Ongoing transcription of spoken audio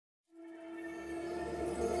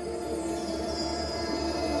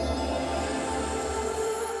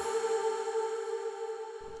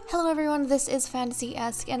everyone, this is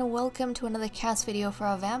Fantasy-esque and welcome to another CAS video for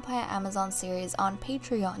our Vampire Amazon series on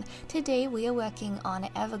Patreon. Today we are working on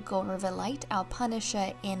Evagore Riverlight, our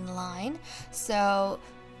Punisher in line. So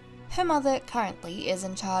her mother currently is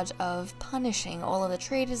in charge of punishing all of the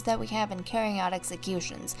traitors that we have and carrying out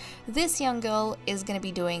executions. This young girl is going to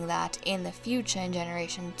be doing that in the future in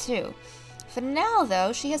Generation 2. For now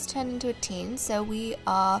though, she has turned into a teen, so we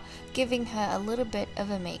are giving her a little bit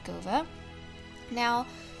of a makeover. Now,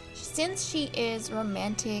 since she is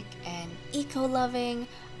romantic and eco-loving,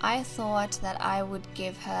 I thought that I would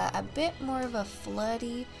give her a bit more of a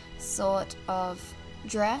flirty sort of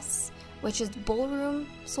dress, which is ballroom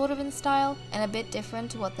sort of in style and a bit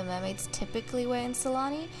different to what the mermaids typically wear in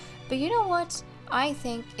Solani. But you know what? I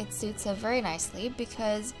think it suits her very nicely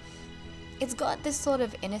because it's got this sort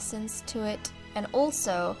of innocence to it, and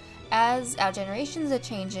also as our generations are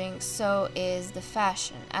changing, so is the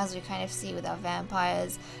fashion. As we kind of see with our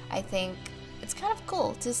vampires, I think it's kind of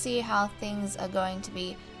cool to see how things are going to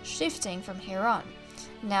be shifting from here on.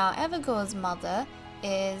 Now, Evagore's mother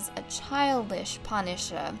is a childish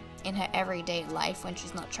punisher in her everyday life when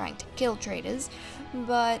she's not trying to kill traitors,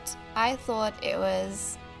 but I thought it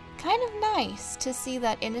was kind of nice to see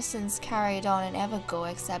that innocence carried on in Evagore,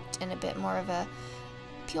 except in a bit more of a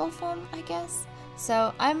pure form, I guess.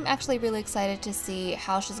 So I'm actually really excited to see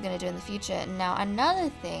how she's going to do in the future. Now, another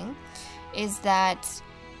thing is that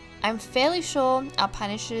I'm fairly sure our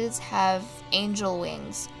punishers have angel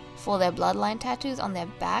wings for their bloodline tattoos on their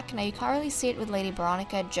back. Now, you can't really see it with Lady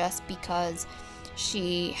Veronica just because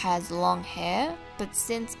she has long hair, but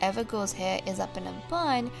since Evagore's hair is up in a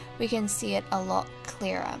bun, we can see it a lot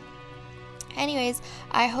clearer. Anyways,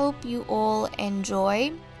 I hope you all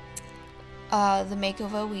enjoy the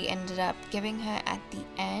makeover we ended up giving her at the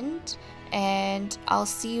end, and I'll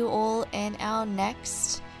see you all in our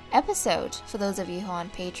next episode for those of you who are on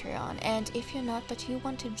Patreon. And if you're not but you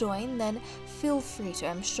want to join, then feel free to.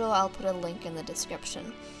 I'm sure I'll put a link in the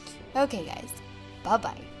description. Okay guys, bye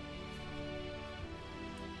bye.